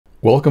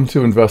Welcome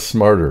to Invest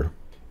Smarter.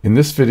 In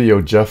this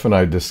video, Jeff and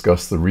I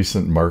discuss the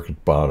recent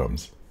market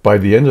bottoms. By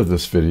the end of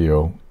this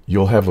video,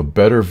 you'll have a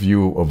better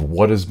view of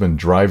what has been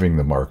driving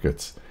the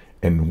markets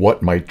and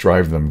what might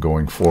drive them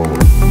going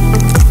forward.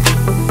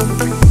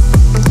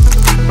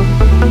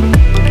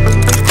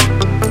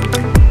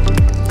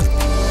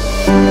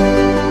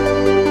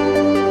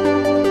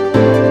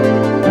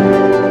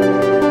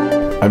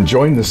 I'm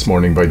joined this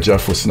morning by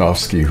Jeff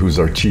Wesnofske, who's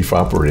our Chief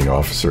Operating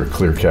Officer at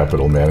Clear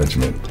Capital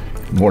Management.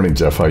 Good morning,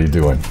 Jeff. How you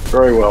doing?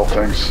 Very well,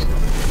 thanks.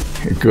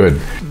 Good.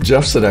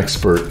 Jeff's an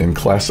expert in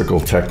classical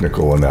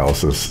technical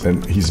analysis,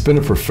 and he's been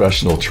a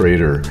professional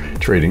trader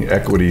trading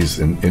equities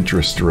and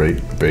interest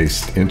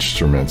rate-based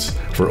instruments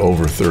for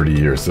over 30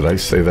 years. Did I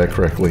say that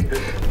correctly?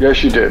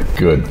 Yes, you did.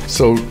 Good.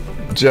 So,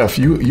 Jeff,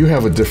 you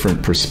have a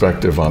different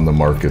perspective on the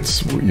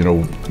markets. You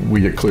know,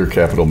 we at Clear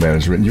Capital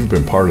Management, you've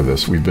been part of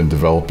this. We've been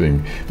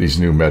developing these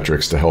new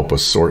metrics to help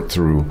us sort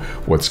through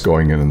what's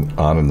going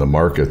on in the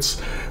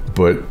markets.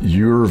 But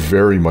you're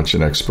very much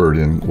an expert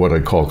in what I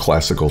call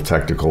classical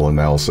technical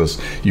analysis.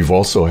 You've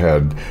also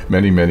had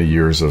many, many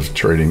years of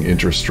trading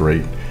interest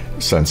rate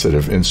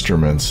sensitive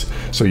instruments,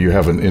 so you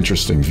have an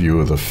interesting view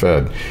of the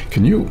Fed.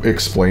 Can you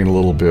explain a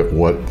little bit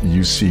what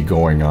you see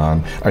going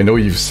on? I know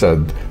you've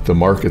said the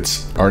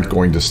markets aren't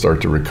going to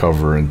start to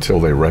recover until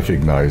they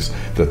recognize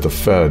that the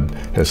Fed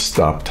has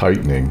stopped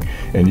tightening,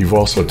 and you've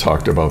also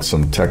talked about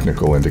some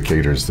technical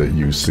indicators that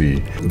you see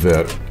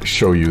that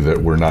show you that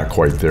we're not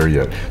quite there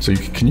yet. So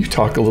can you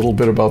talk a little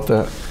bit about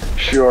that?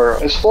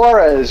 Sure. As far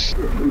as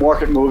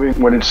market moving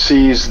when it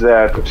sees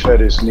that the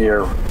Fed is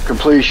near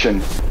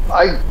completion,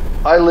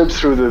 I lived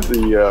through the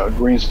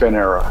Greenspan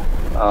era,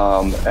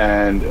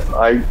 and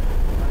I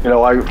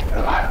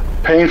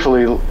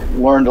painfully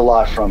learned a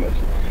lot from it.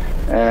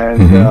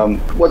 And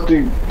what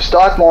the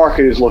stock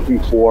market is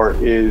looking for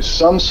is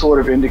some sort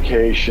of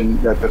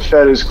indication that the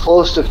Fed is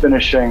close to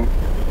finishing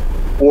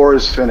or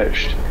is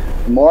finished.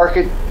 The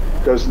market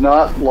does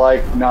not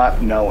like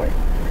not knowing.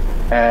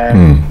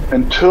 And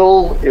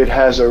until it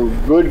has a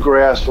good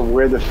grasp of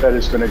where the Fed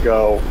is going to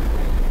go,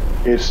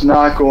 it's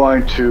not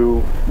going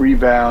to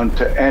rebound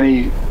to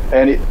any.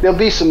 There'll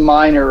be some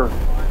minor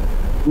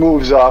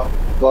moves up,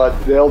 but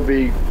they'll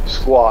be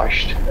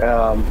squashed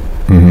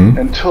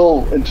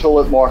until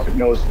the market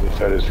knows that the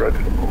Fed is ready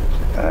to move.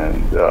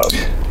 And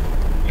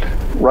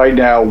right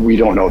now, we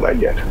don't know that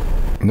yet.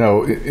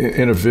 Now,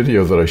 in a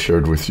video that I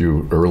shared with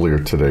you earlier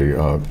today,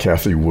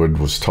 Cathie Wood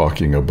was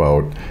talking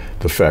about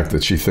the fact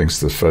that she thinks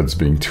the Fed's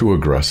being too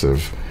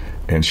aggressive,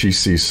 and she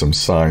sees some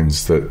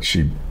signs that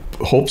she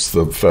hopes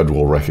the Fed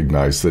will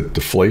recognize that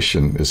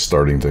deflation is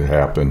starting to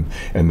happen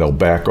and they'll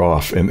back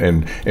off,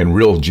 and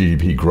real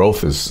GDP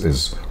growth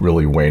is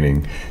really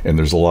waning, and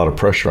there's a lot of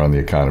pressure on the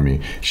economy.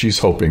 She's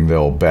hoping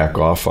they'll back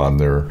off on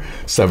their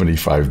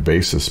 75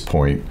 basis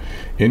point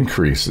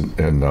increase,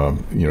 and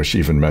she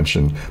even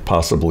mentioned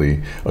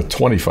possibly a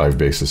 25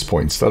 basis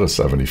point instead of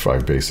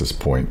 75 basis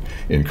point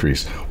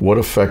increase. What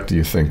effect do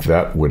you think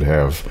that would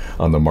have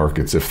on the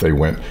markets if they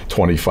went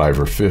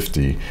 25 or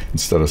 50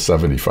 instead of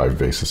 75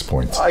 basis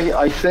points?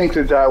 I think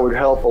that would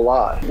help a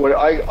lot.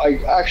 I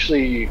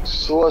actually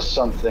saw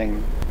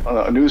something,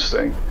 a news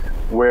thing,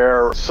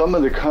 where some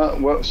of the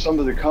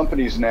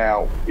companies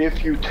now,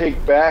 if you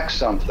take back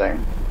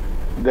something,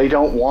 they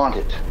don't want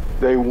it.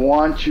 They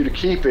want you to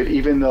keep it,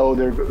 even though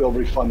they'll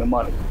refund the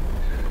money.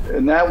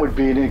 And that would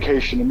be an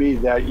indication to me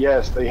that,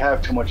 yes, they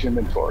have too much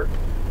inventory,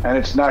 and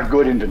it's not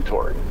good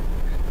inventory.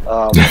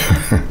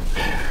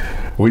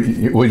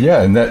 Well,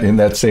 yeah, in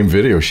that same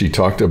video, she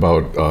talked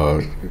about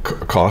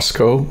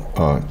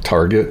Costco,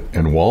 Target,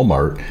 and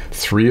Walmart,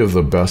 three of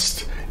the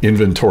best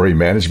inventory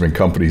management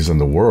companies in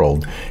the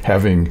world,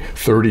 having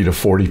 30 to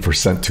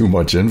 40% too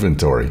much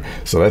inventory.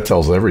 So that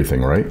tells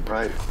everything, right?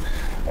 Right.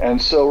 And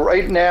so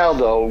right now,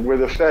 though, where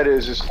the Fed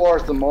is, as far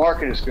as the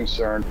market is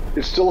concerned,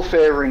 it's still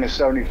favoring a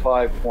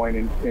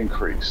 75-point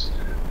increase.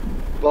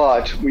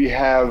 But we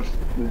have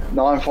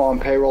non-farm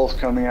payrolls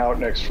coming out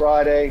next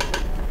Friday,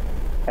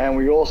 and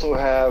we also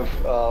have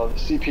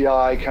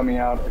CPI coming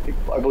out,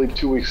 I believe,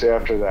 2 weeks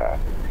after that.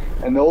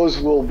 And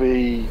those will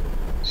be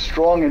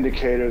strong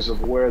indicators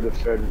of where the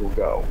Fed will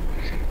go.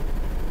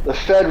 The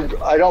Fed,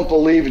 I don't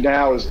believe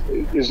now,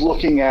 is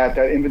looking at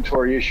that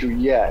inventory issue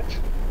yet.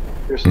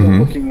 They're still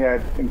looking at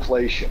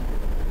inflation,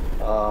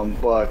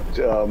 but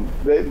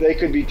they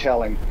could be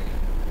telling.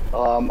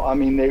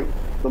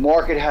 The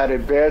market had a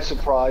bad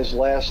surprise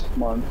last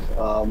month,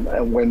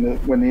 and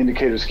when the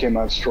indicators came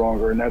out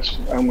stronger,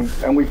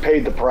 and we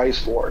paid the price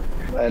for it.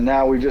 And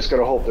now we just got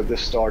to hope that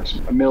this starts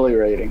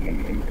ameliorating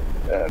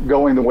and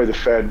going the way the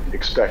Fed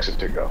expects it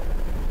to go.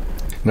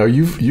 Now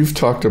you've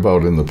talked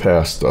about in the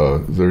past.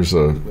 There's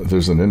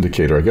an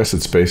indicator. I guess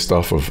it's based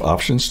off of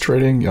options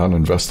trading on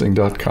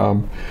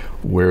investing.com,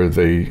 where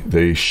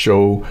they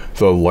show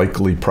the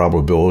likely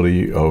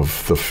probability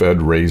of the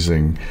Fed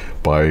raising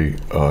by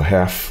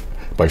half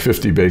by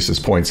 50 basis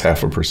points,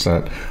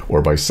 0.5%,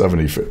 or by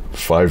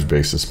 75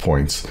 basis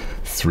points,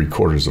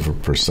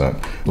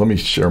 0.75%. Let me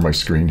share my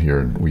screen here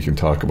and we can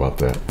talk about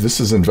that. This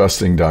is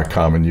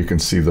investing.com, and you can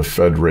see the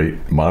Fed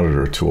rate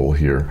monitor tool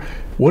here.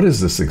 What is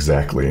this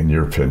exactly, in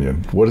your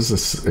opinion? What is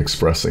this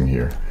expressing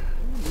here?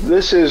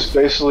 This is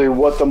basically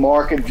what the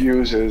market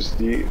views as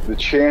the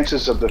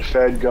chances of the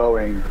Fed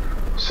going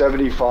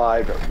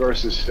 75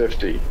 versus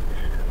 50.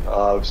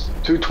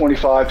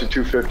 225 to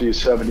 250 is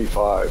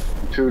 75.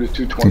 2 to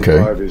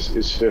 225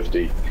 is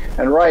 50.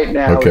 And right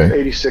now,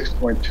 it's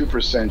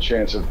 86.2%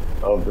 chance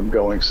of them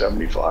going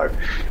 75.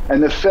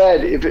 And the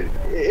Fed, if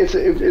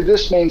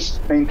this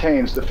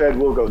maintains, the Fed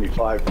will go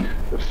 75.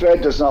 The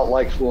Fed does not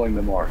like fooling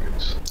the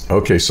markets.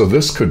 Okay, so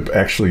this could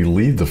actually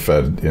lead the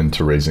Fed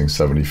into raising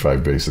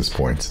 75 basis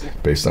points,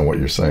 based on what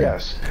you're saying.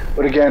 Yes,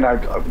 but again,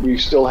 we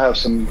still have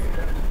some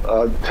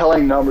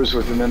telling numbers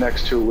within the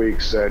next 2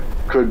 weeks that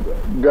could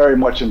very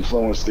much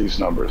influence these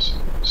numbers.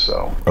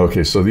 So.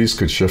 Okay, so these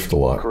could shift a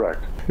lot.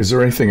 Correct. Is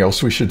there anything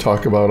else we should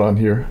talk about on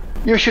here?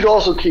 You should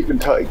also keep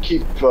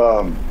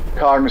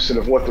cognizant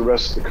of what the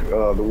rest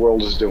of the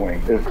world is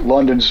doing. If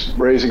London's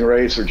raising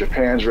rates or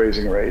Japan's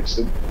raising rates,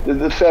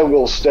 the Fed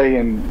will stay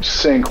in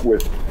sync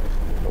with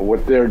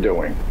what they're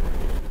doing.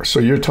 So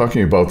you're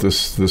talking about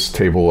this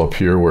table up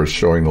here where it's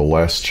showing the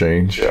last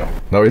change? Yeah.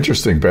 Now,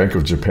 interesting, Bank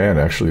of Japan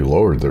actually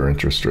lowered their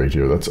interest rate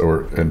here.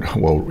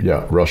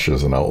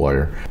 Russia's an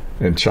outlier.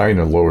 And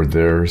China lowered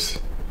theirs.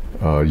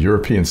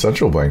 European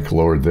Central Bank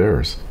lowered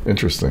theirs.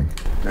 Interesting.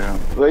 Yeah,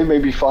 they may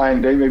be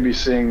fine. They may be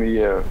seeing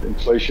the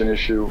inflation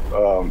issue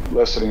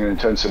lessening in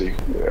intensity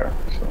there.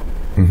 So.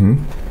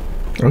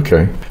 Mm-hmm.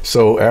 Okay.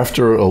 So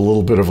after a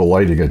little bit of a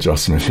lighting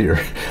adjustment here,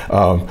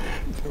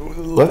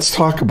 let's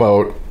talk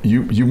about,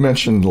 you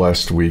mentioned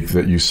last week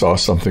that you saw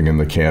something in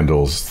the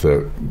candles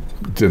that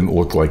didn't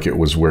look like it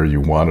was where you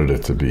wanted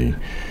it to be.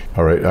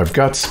 All right, I've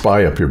got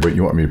SPY up here, but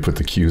you want me to put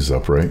the Qs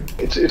up, right?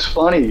 It's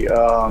funny.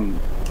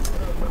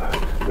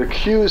 The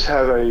Qs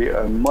have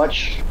a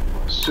much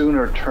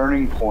sooner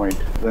turning point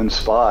than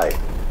SPY.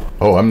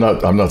 Oh, I'm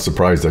not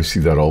surprised. I see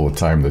that all the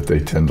time, that they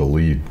tend to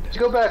lead. Let's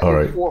go back to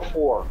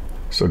 4-4.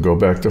 So go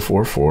back to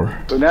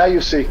 4-4. So now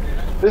you see,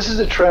 this is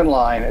a trend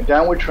line, a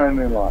downward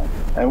trending line.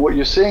 And what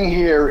you're seeing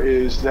here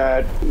is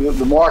that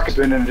the market's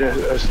been in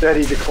a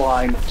steady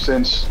decline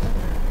since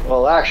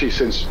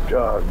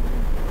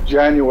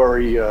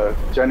January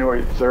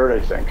 3rd, I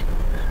think.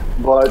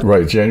 But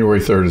right, January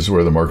 3rd is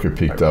where the market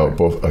peaked out.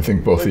 Both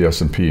the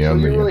S&P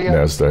and the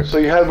NASDAQ. So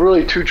you have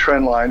really two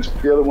trend lines.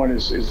 The other one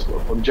is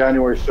from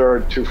January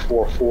 3rd to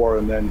 4-4,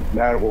 and then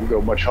now it will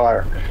go much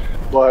higher.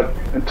 But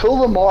until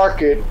the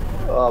market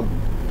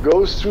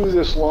goes through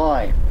this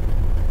line,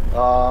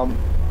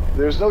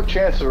 there's no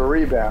chance of a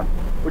rebound,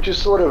 which is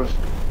sort of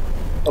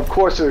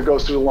course, if it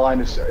goes through the line,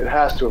 it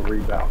has to have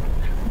rebounded.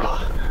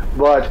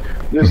 But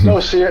there's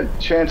no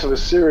chance of a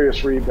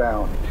serious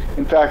rebound.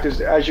 In fact,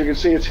 as you can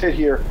see, it's hit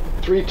here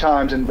 3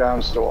 times and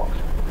bounced off.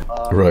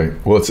 Right.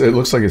 Well, it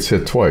looks like it's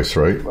hit twice,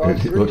 right? Well,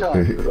 3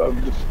 times.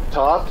 The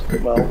top.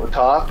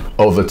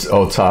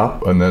 Oh,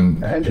 top, and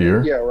then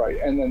here. Yeah, right,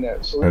 and then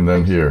there. So and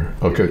then here.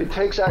 Okay. It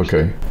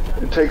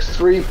takes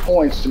 3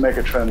 points to make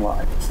a trend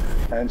line,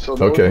 and so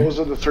those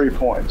are the 3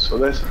 points. So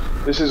this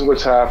is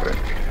what's happening.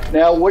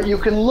 Now, what you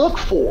can look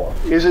for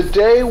is a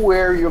day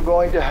where you're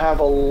going to have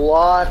a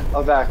lot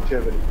of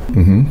activity.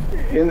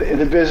 Mm-hmm. In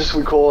the business,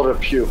 we call it a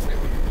puke.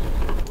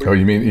 Oh,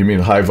 you mean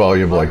high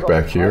volume, like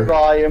back here? High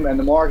volume, and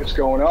the market's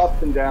going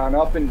up and down,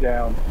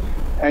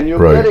 and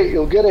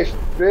you'll get a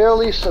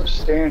fairly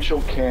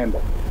substantial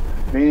candle,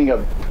 meaning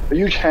a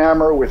huge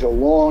hammer with a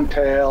long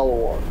tail,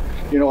 or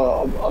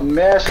a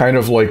mess. Kind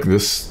of like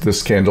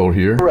this candle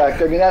here.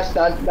 Correct. I mean, that's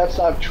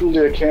not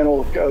truly a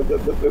candle.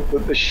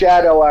 The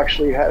shadow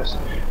actually has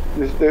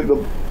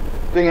the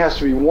thing has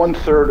to be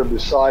 1/3 of the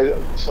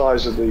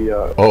size of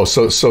the.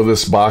 So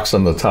this box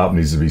on the top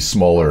needs to be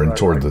smaller and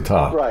toward the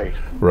top. Right.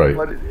 Right.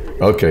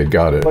 Okay,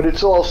 got it. But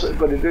it's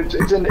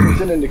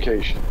an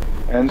indication,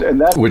 and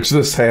that which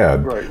this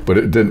had, but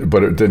it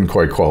didn't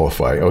quite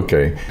qualify.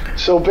 Okay.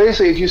 So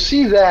basically, if you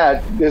see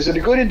that, there's a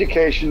good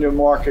indication in the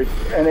market,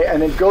 and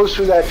it goes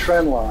through that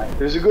trend line.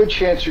 There's a good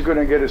chance you're going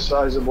to get a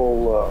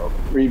sizable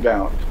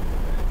rebound.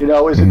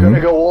 Is it going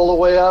to go all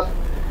the way up?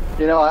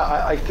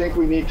 I think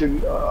we need to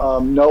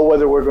know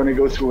whether we're going to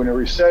go through in a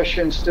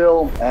recession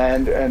still,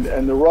 and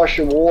the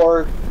Russia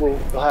war will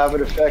have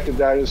an effect if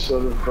that is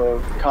sort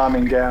of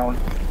calming down.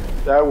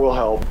 That will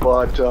help.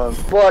 But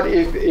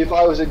if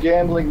I was a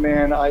gambling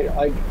man,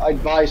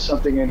 I'd buy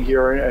something in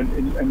here,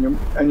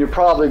 and you're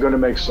probably going to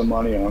make some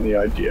money on the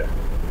idea.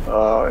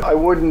 I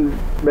wouldn't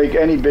make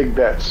any big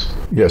bets.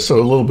 Yeah, so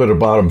a little bit of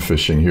bottom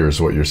fishing here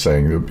is what you're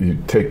saying. You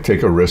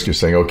take a risk. You're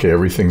saying, okay,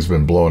 everything's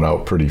been blown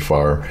out pretty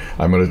far.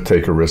 I'm going to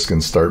take a risk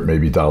and start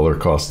maybe dollar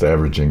cost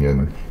averaging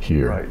in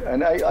here. Right,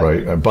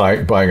 and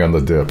buying on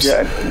the dips.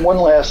 Yeah, and one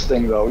last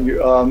thing though,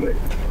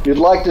 you'd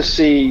like to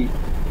see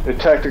the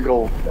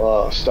technical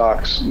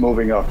stocks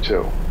moving up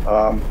too,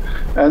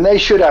 and they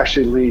should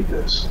actually lead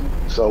this.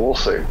 So we'll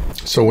see.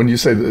 So when you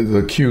say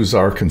the Qs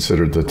are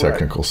considered the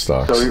technical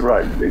stocks. So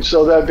right.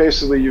 So that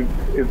basically,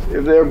 if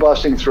they're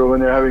busting through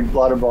and they're having a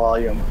lot of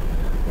volume,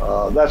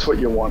 that's what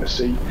you want to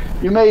see.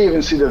 You may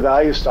even see the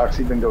value stocks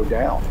even go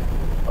down.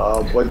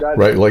 But that,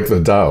 right, like the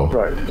Dow.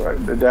 Right,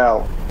 the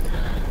Dow.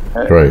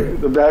 Right.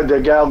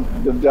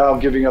 The Dow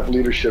giving up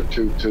leadership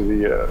to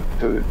the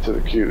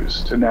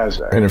Qs, to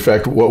NASDAQ. And in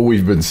fact, what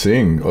we've been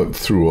seeing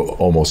through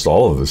almost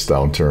all of this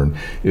downturn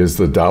is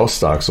the Dow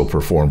stocks will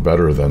perform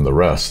better than the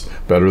rest,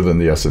 better than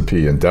the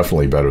S&P, and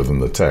definitely better than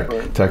the tech.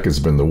 Right. Tech has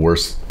been the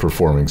worst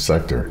performing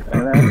sector.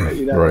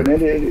 Right.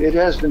 And it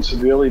has been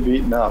severely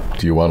beaten up.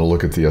 Do you want to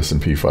look at the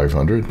S&P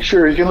 500?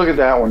 Sure, you can look at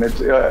that one.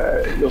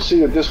 You'll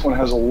see that this one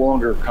has a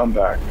longer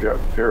comeback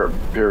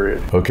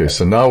period. Okay,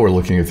 so now we're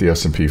looking at the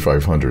S&P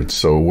 500.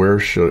 So where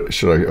should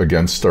I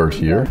again start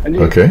here?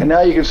 And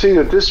now you can see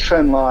that this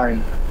trend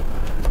line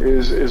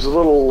is a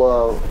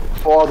little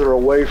farther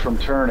away from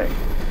turning,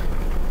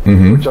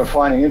 which I'm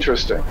finding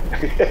interesting.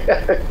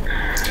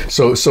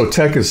 So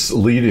tech is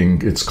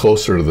leading; it's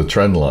closer to the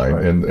trend line,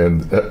 right.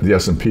 and the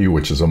S&P,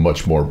 which is a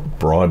much more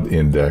broad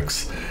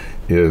index,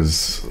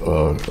 is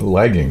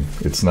lagging.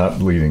 It's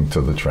not leading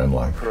to the trend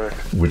line. Correct.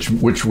 Which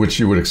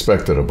you would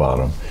expect at a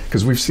bottom,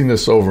 because we've seen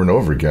this over and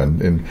over again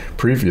in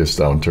previous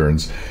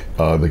downturns.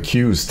 The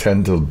Qs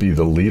tend to be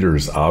the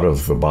leaders out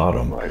of the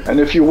bottom. Right.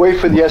 And if you wait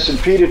for the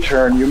S&P to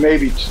turn, you may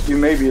be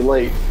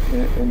late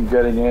in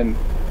getting in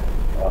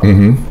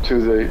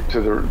to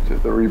the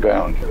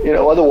rebound.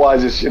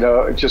 Otherwise it's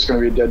just going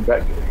to be a dead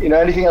bet.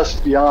 Anything else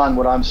beyond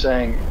what I'm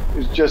saying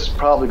is just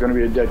probably going to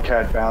be a dead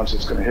cat bounce.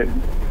 It's going to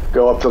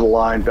go up to the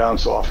line,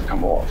 bounce off, and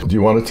come off. Do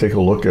you want to take a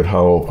look at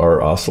how our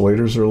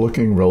oscillators are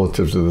looking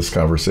relative to this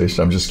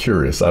conversation? I'm just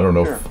curious. I don't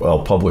know if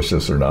I'll publish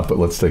this or not, but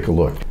let's take a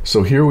look.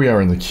 So here we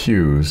are in the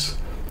Qs,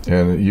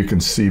 and you can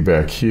see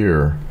back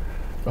here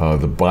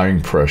the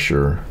buying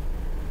pressure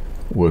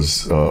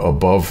was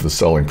above the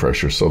selling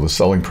pressure. So the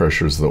selling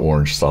pressure is the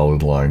orange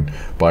solid line.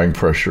 Buying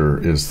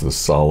pressure is the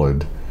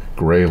solid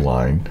gray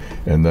line,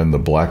 and then the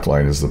black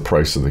line is the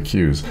price of the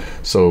Qs.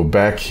 So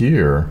back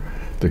here,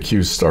 the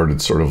Qs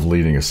started sort of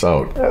leading us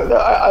out.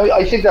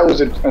 I think that was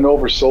an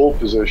oversold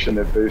position,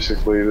 that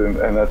basically,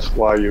 and that's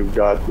why you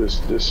got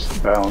this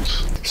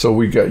bounce. So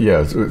we got,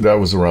 that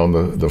was around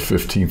the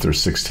 15th or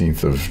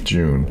 16th of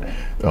June.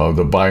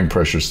 The buying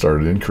pressure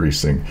started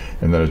increasing,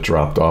 and then it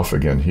dropped off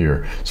again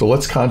here. So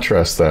let's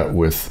contrast that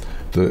with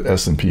the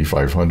S&P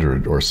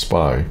 500 or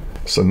SPY.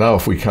 So now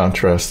if we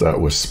contrast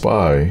that with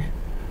SPY,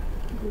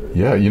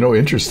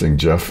 interesting,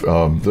 Jeff,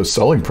 the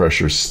selling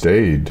pressure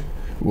stayed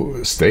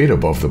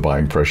above the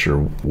buying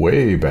pressure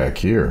way back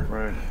here,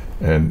 right.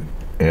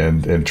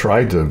 and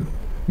tried to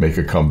make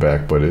a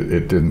comeback, but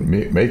it didn't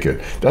make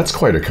it. That's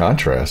quite a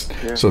contrast.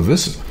 Yeah. So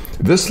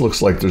this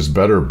looks like there's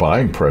better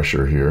buying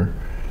pressure here.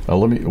 Now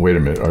wait a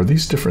minute. Are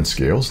these different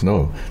scales?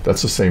 No,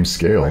 that's the same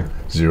scale, right.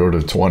 0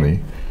 to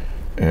 20,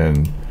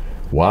 and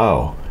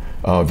wow,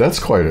 that's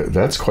quite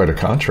a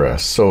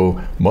contrast.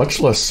 So much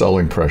less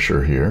selling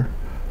pressure here,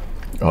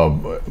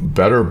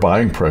 better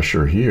buying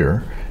pressure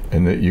here.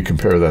 And that you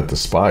compare that to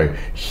SPY,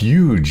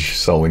 huge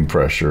selling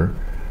pressure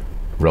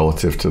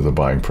relative to the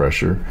buying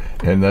pressure,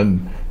 and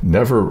then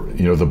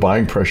the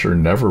buying pressure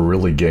never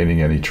really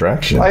gaining any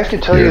traction. I have to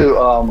tell you,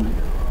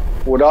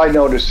 what I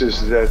noticed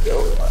is that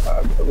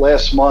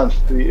last month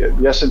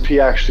the S&P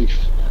actually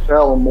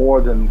fell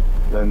more than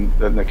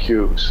the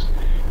Qs.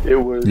 It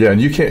was,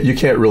 and you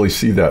can't really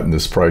see that in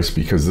this price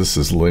because this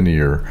is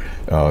linear.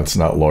 It's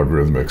not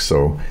logarithmic,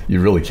 so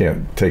you really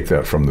can't take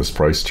that from this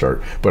price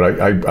chart.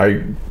 But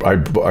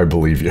I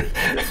believe you.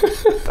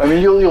 I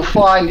mean, you'll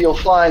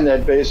find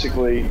that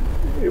basically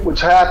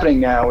what's happening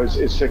now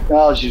is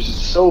technology is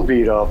so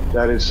beat up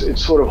that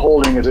it's sort of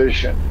holding a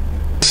position.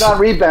 It's not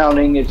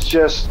rebounding. It's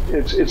just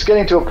it's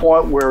getting to a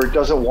point where it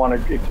doesn't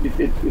want to.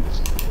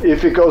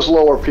 If it goes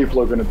lower, people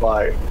are going to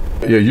buy it.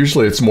 Yeah,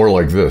 usually it's more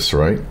like this,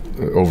 right?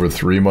 Over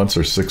 3 months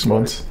or 6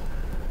 months,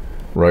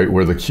 right?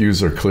 Where the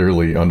Qs are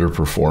clearly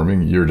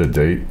underperforming year to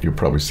date. You'll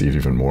probably see it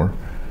even more.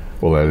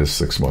 Well, that is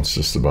 6 months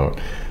just about.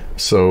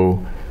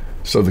 So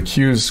the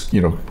Qs,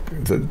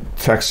 the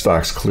tech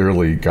stocks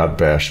clearly got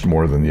bashed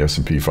more than the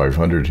S&P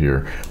 500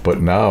 here. But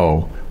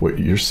now what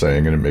you're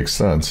saying, and it makes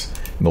sense,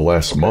 in the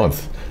last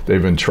month,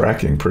 they've been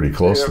tracking pretty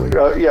closely.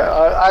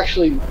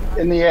 Actually,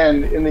 in the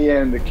end,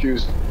 the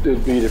Qs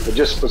did beat it,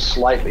 but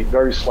slightly,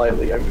 very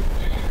slightly.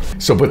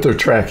 But they're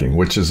tracking,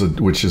 which is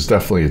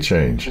definitely a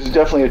change. It's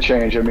definitely a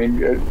change. I mean,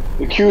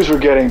 the Qs were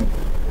getting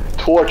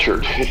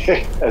tortured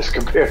as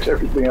compared to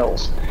everything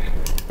else.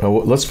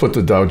 Let's put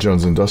the Dow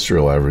Jones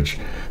Industrial Average.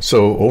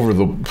 So over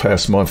the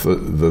past month,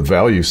 the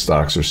value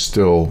stocks are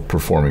still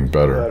performing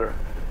better.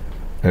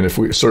 And if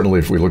we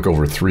look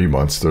over 3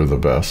 months, they're the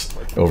best.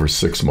 Over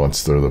 6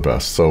 months, they're the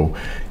best. So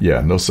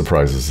no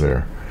surprises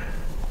there.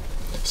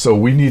 So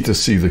we need to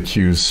see the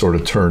Qs sort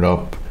of turn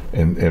up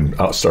and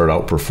start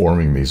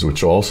outperforming these,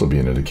 which will also be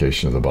an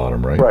indication of the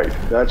bottom, right? Right.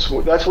 That's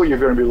what you're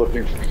going to be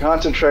looking for.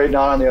 Concentrate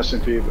not on the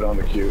S&P, but on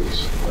the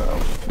Qs.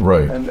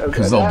 Right.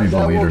 Because they'll be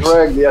the leaders. Will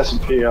drag the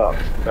S&P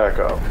back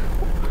up.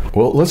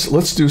 Well,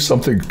 let's do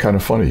something kind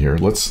of funny here.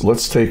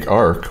 Let's take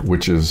ARK,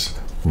 which is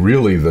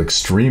really the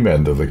extreme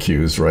end of the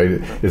Qs,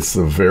 right? It's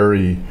the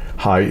very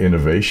high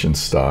innovation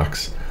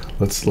stocks.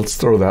 Let's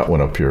throw that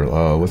one up here.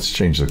 Let's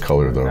change the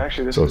color though.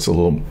 Actually, this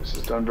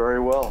is done very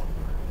well.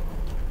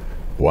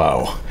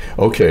 Wow.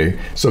 Okay.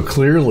 So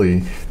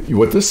clearly,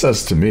 what this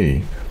says to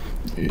me,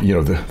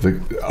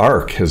 the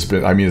ARK has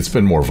been. I mean, it's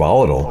been more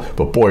volatile,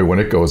 but boy, when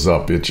it goes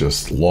up, it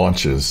just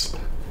launches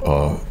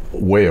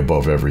way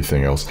above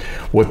everything else.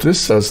 What this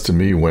says to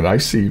me, when I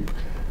see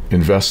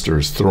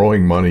investors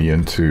throwing money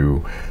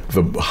into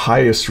the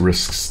highest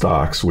risk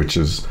stocks, which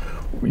is,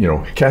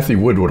 Cathie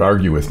Wood would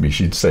argue with me.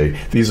 She'd say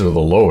these are the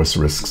lowest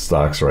risk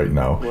stocks right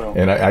now,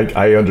 and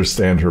I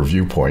understand her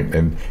viewpoint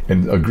and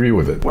agree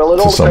with it. Well, it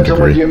all depends on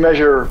whether you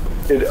measure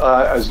it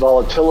as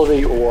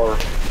volatility or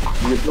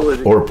the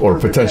ability or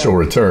potential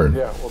return.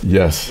 Yeah,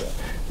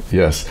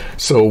 Yes.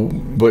 So,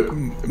 but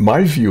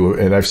my view,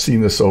 and I've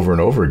seen this over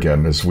and over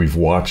again as we've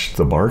watched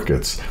the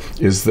markets,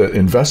 is that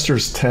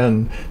investors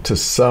tend to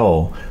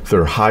sell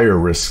their higher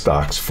risk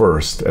stocks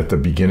first at the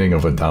beginning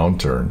of a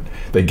downturn.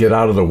 They get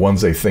out of the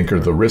ones they think are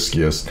the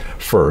riskiest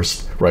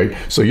first, right?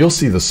 So you'll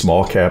see the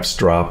small caps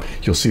drop,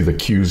 you'll see the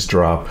Qs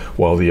drop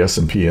while the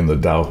S&P and the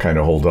Dow kind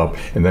of hold up,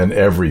 and then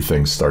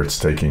everything starts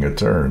taking a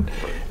turn.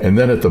 And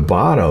then at the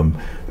bottom,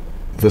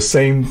 the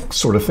same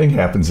sort of thing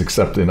happens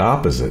except in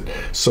opposite.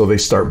 So they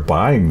start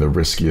buying the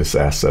riskiest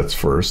assets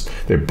first.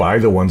 They buy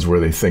the ones where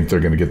they think they're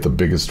going to get the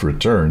biggest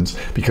returns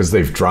because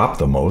they've dropped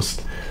the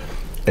most.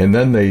 And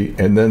then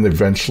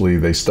eventually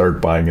they start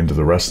buying into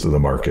the rest of the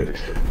market.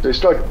 They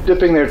start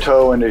dipping their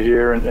toe into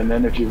here, and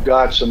then if you've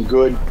got some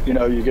good,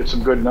 you get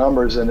some good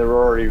numbers, and they're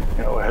already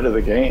ahead of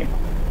the game.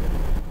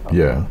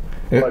 Yeah,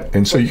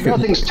 and so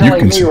nothing's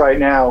telling me right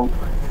now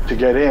to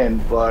get in,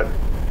 but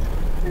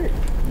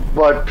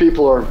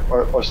people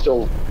are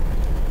still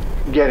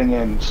getting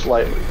in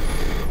slightly.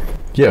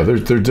 Yeah,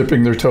 they're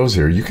dipping their toes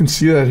here. You can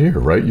see that here,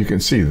 right? You can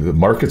see the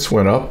markets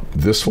went up.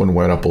 This one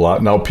went up a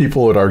lot. Now,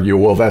 people would argue,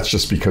 well, that's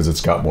just because it's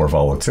got more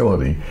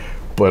volatility.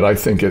 But I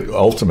think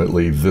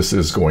ultimately this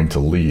is going to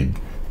lead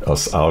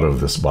us out of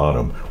this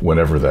bottom,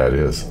 whenever that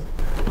is.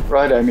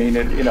 Right. I mean,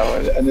 and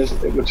this,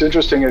 what's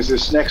interesting is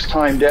this next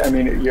time down. I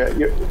mean,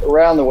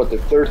 around the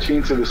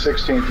 13th or the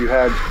 16th, you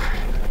had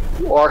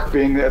ARK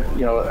being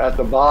at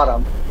the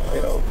bottom.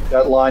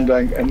 That line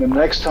going, and the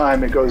next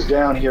time it goes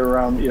down here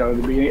around the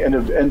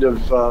beginning end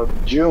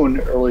of June,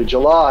 early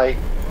July.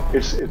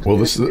 This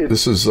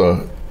is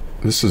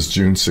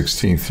June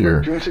 16th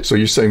here. June 16th. So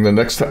you're saying the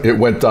next time it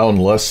went down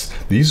less,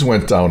 these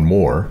went down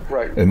more,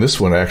 right? And this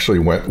one actually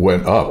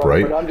went up,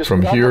 right?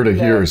 From here to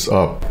here is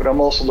up. But I'm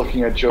also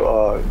looking at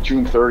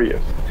June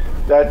 30th.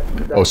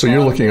 So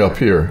you're looking up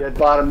here. That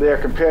bottom there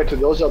compared to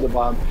those other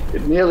bottoms,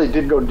 it nearly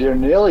didn't go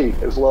nearly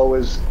as low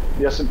as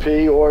the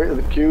S&P or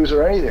the Qs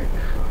or anything.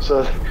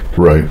 So,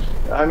 right.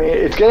 I mean,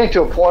 it's getting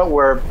to a point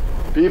where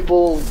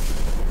people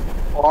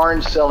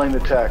aren't selling the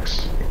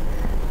techs.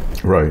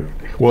 Right.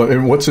 Well,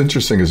 and what's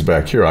interesting is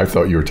back here, I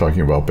thought you were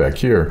talking about back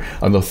here.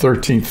 On the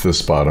 13th, this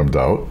bottomed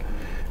out,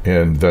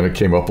 and then it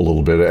came up a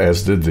little bit,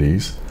 as did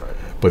these.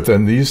 But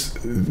then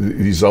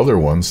these other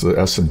ones, the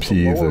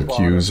S&P, the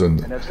Qs, and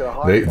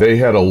they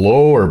had a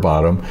lower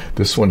bottom.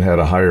 This one had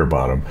a higher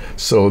bottom.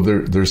 So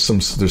there's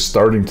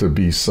starting to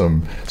be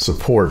some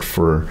support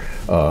for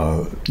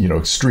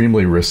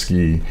extremely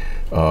risky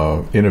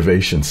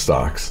innovation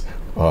stocks.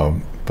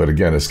 But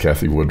again, as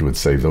Cathie Wood would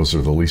say, those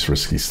are the least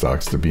risky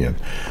stocks to be in.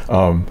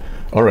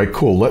 All right,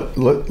 cool.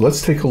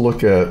 Let's take a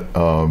look at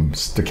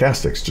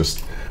stochastics,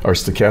 just our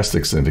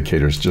stochastics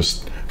indicators,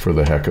 just for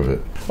the heck of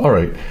it. All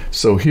right.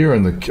 So here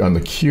on the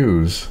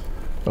Qs,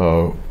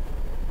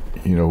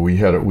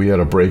 we had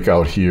a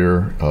breakout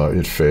here.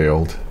 It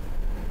failed.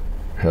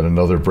 Had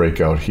another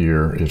breakout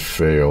here. It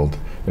failed.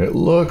 And it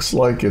looks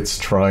like it's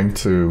trying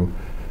to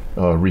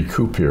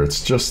recoup here.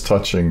 It's just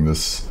touching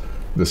this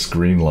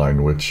green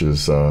line, which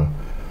is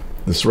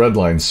this red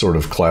line, sort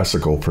of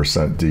classical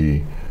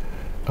 %D.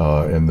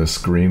 And this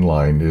green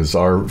line is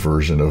our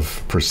version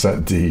of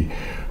 %D,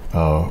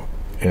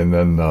 and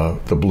then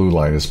the blue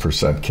line is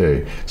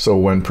 %K. So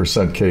when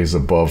 %K is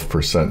above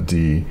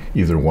 %D,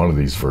 either one of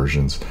these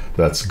versions,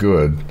 that's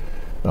good.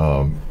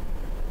 And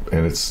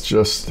it's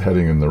just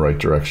heading in the right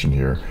direction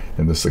here.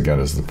 And this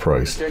again is the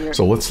price.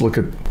 So let's look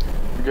at.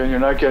 Again, you're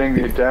not getting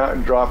the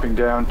dropping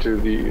down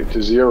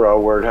to zero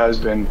where it has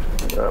been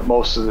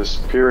most of this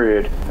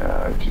period.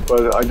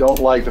 But I don't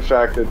like the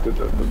fact that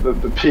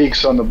the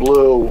peaks on the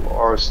blue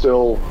are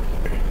still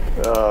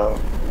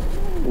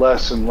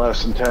less and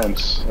less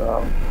intense.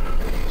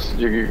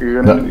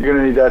 You're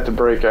gonna need that to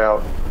break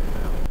out.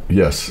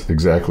 Yes,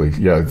 exactly.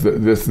 Yeah,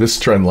 this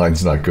trend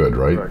line's not good,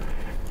 right?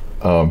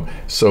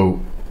 So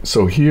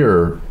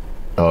here.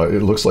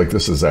 It looks like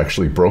this is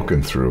actually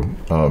broken through.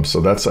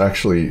 So that's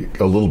actually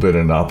a little bit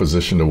in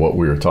opposition to what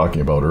we were talking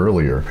about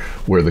earlier,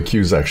 where the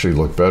Qs actually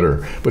look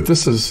better. But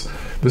this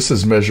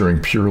is measuring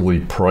purely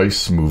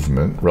price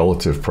movement,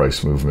 relative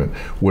price movement,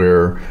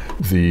 where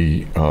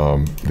the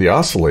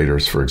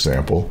oscillators, for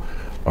example,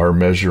 are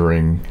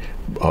measuring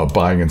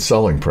buying and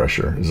selling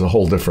pressure. Is a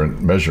whole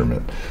different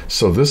measurement.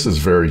 So this is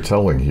very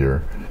telling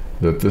here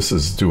that this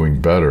is doing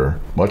better,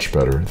 much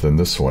better than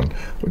this one.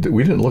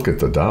 We didn't look at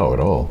the Dow at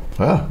all.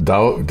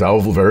 Dow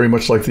very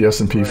much like the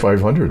S&P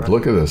 500. Right.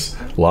 Look at this.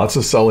 Lots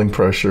of selling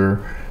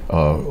pressure,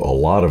 a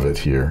lot of it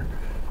here.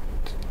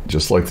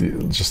 Just like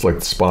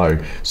the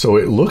SPY. So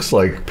it looks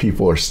like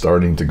people are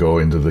starting to go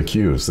into the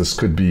queues. This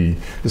could be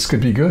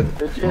good.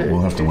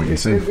 We'll have to wait and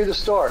see. It could be the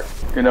start.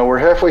 We're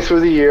halfway through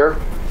the year.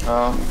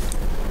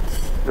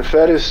 The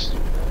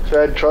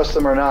Fed, trust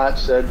them or not,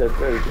 said that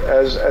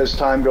as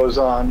time goes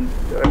on,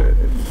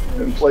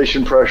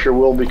 inflation pressure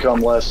will become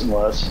less and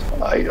less.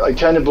 I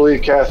tend to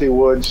believe Cathie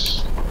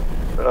Wood's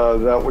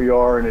that we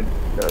are in a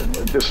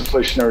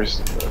disinflationary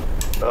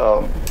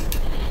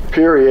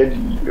period,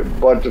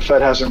 but the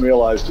Fed hasn't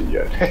realized it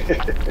yet.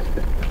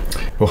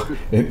 Well,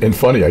 and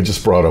funny, I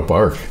just brought up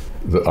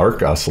the ARC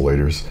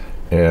oscillators,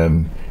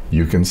 and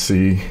you can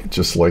see,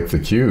 just like the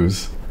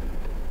Qs,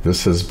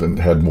 this has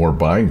had more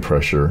buying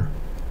pressure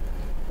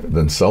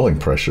than selling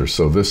pressure.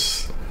 So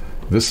this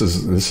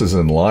is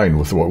in line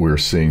with what we're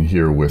seeing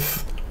here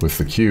with the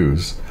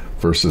Qs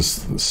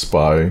versus the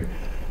SPY,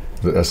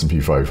 the S&P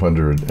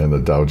 500, and the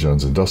Dow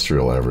Jones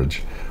Industrial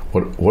Average.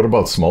 What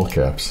about small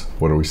caps?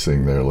 What are we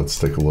seeing there? Let's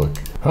take a look.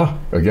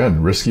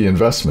 Again, risky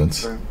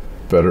investments,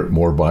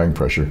 more buying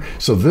pressure.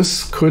 So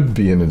this could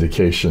be an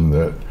indication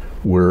that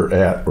we're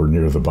at or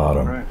near the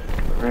bottom. Right.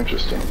 Very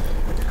interesting.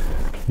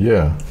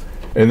 Yeah.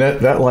 And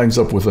that lines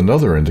up with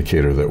another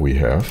indicator that we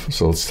have.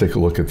 So let's take a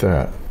look at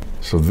that.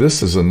 So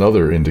this is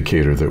another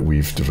indicator that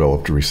we've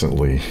developed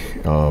recently,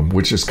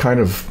 which is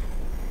kind of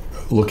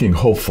looking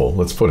hopeful.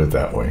 Let's put it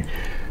that way.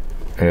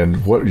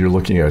 And what you're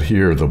looking at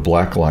here, the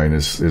black line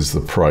is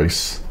the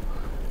price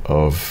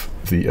of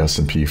the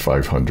S&P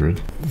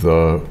 500.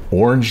 The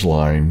orange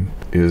line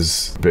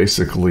is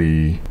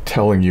basically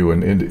telling you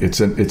it's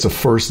a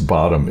first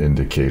bottom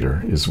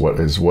indicator is what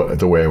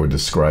the way I would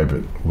describe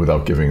it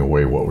without giving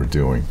away what we're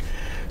doing.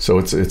 So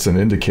it's an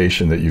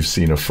indication that you've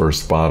seen a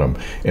first bottom.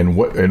 And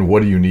what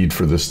do you need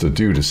for this to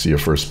do to see a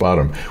first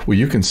bottom? Well,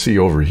 you can see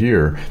over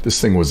here, this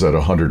thing was at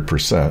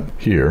 100%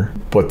 here,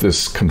 but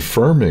this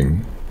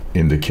confirming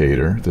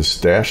indicator, this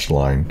dashed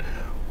line,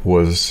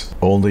 was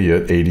only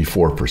at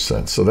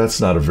 84%. So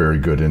that's not a very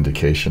good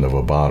indication of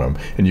a bottom.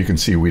 And you can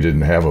see we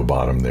didn't have a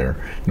bottom there,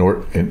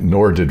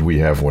 nor did we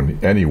have one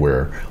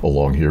anywhere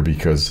along here,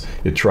 because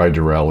it tried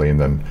to rally and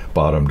then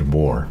bottomed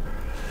more.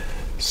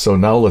 So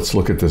now let's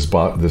look at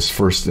this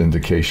first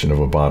indication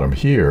of a bottom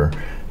here.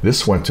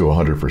 This went to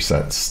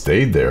 100%,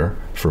 stayed there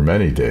for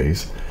many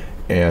days,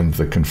 and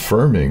the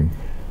confirming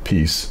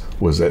piece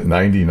was at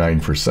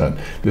 99%.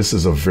 This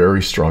is a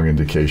very strong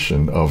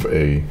indication of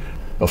a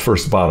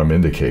first bottom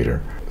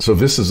indicator. So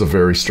this is a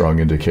very strong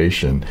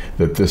indication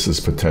that this is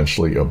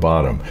potentially a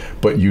bottom.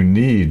 But you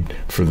need,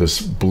 for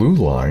this blue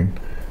line,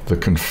 the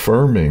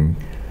confirming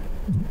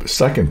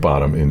second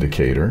bottom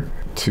indicator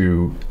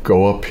to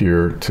go up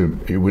here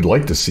you would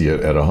like to see it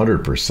at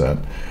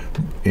 100%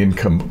 in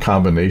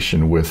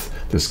combination with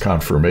this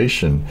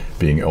confirmation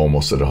being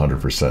almost at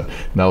 100%.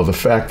 Now the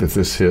fact that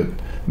this hit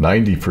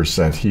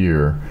 90%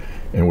 here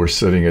and we're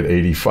sitting at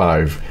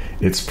 85,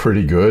 it's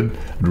pretty good.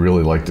 I'd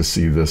really like to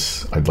see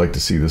this. I'd like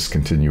to see this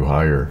continue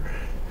higher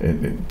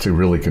and to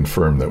really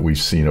confirm that we've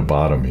seen a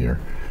bottom here.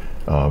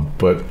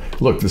 But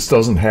look, this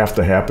doesn't have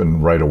to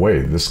happen right away.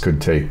 This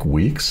could take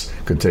weeks,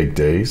 could take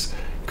days,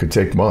 could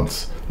take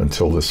months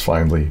until this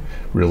finally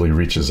really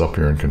reaches up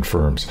here and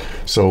confirms.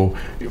 So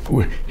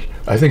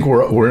I think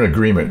we're in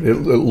agreement. It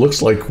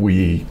looks like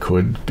we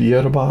could be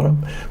at a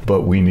bottom,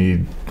 but we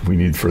need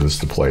for this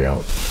to play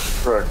out.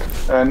 Correct.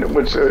 And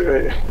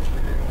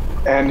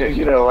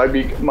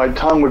my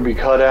tongue would be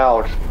cut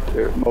out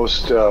at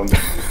most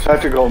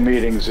technical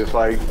meetings if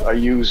I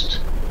used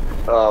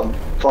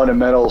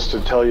fundamentals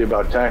to tell you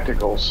about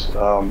technicals.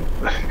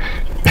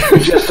 You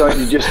just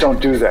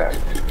don't do that.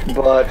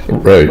 But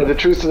the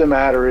truth of the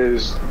matter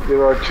is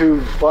there are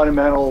two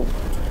fundamental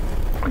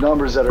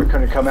numbers that are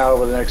going to come out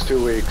over the next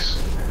 2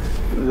 weeks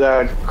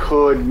that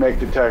could make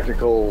the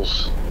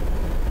technicals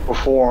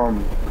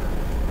perform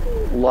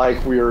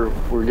like we're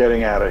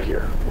getting out of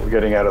here. We're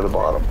getting out of the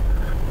bottom.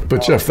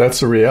 But Jeff, that's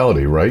the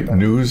reality, right?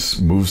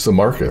 News moves the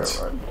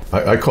markets.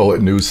 Right. I call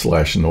it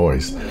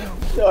news/noise.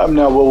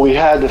 No, we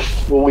had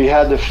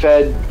the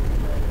Fed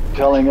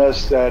telling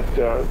us that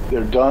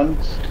they're done.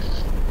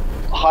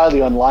 Highly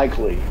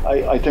unlikely.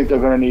 I think they're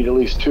going to need at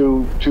least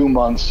two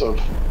months of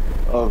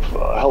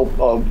help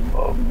of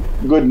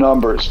good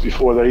numbers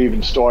before they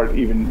even start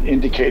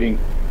indicating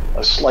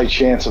a slight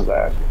chance of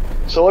that.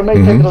 So it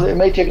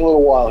may take a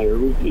little while here.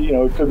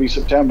 It could be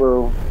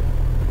September,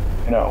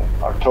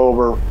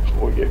 October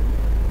before we get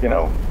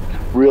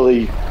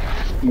really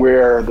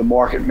where the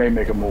market may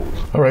make a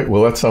move. All right.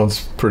 Well, that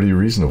sounds pretty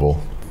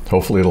reasonable.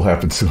 Hopefully, it'll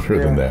happen sooner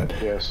than that.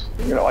 Yes.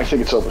 I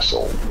think it's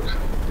oversold.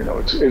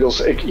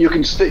 You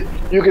can stay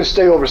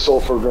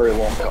oversold for a very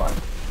long time.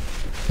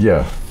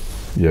 Yeah,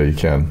 you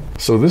can.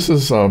 So this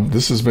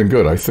has been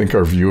good. I think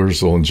our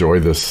viewers will enjoy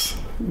this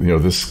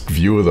this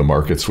view of the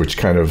markets, which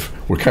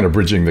we're kind of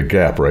bridging the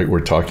gap, right? We're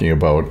talking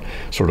about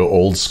sort of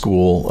old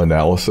school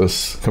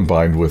analysis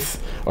combined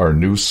with our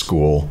new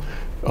school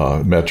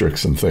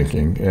metrics and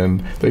thinking,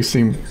 and they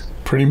seem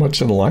pretty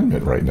much in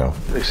alignment right now.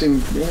 They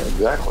seem, yeah,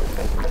 exactly.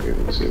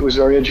 It was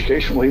very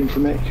educational even for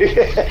me.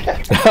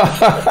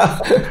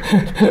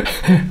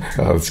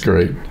 Oh, that's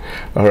great.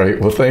 All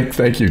right. Well,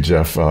 thank you,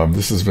 Jeff.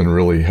 This has been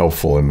really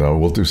helpful, and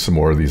we'll do some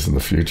more of these in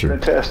the future.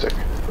 Fantastic.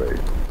 Great.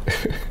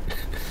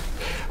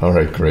 All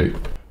right, great.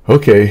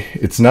 Okay,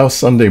 it's now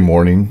Sunday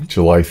morning,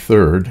 July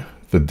 3rd,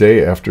 the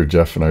day after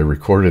Jeff and I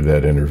recorded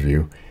that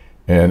interview.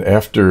 And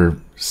after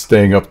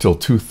staying up till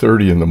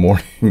 2:30 in the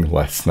morning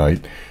last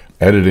night,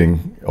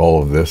 editing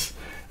all of this,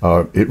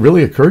 it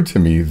really occurred to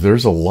me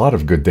there's a lot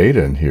of good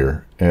data in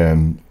here.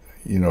 And,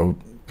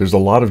 there's a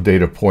lot of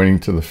data pointing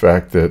to the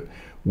fact that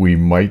we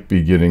might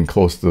be getting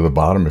close to the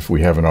bottom if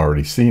we haven't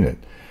already seen it.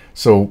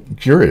 So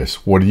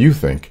curious, what do you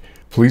think?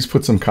 Please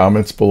put some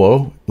comments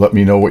below. Let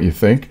me know what you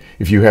think.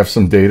 If you have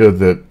some data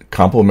that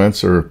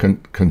complements or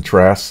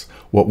contrasts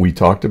what we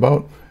talked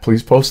about,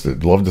 please post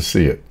it. Love to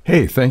see it.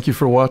 Hey, thank you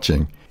for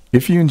watching.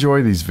 If you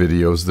enjoy these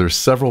videos, there's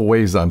several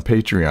ways on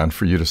Patreon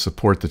for you to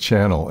support the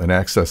channel and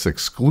access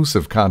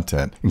exclusive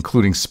content,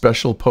 including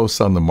special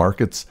posts on the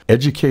markets,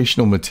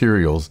 educational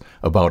materials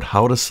about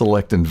how to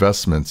select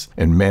investments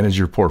and manage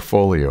your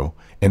portfolio.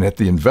 And at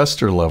the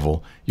investor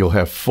level, you'll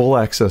have full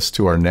access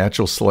to our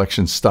natural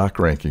selection stock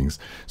rankings,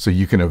 so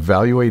you can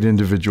evaluate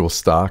individual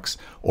stocks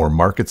or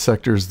market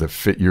sectors that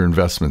fit your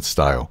investment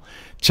style.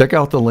 Check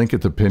out the link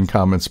at the pinned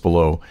comments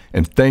below,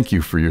 and thank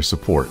you for your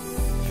support.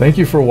 Thank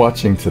you for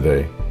watching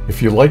today.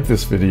 If you like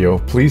this video,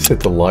 please hit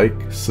the like,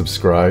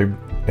 subscribe,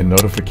 and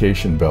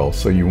notification bell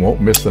so you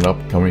won't miss an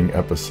upcoming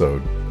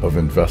episode of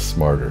Invest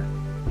Smarter.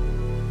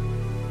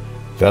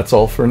 That's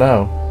all for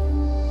now.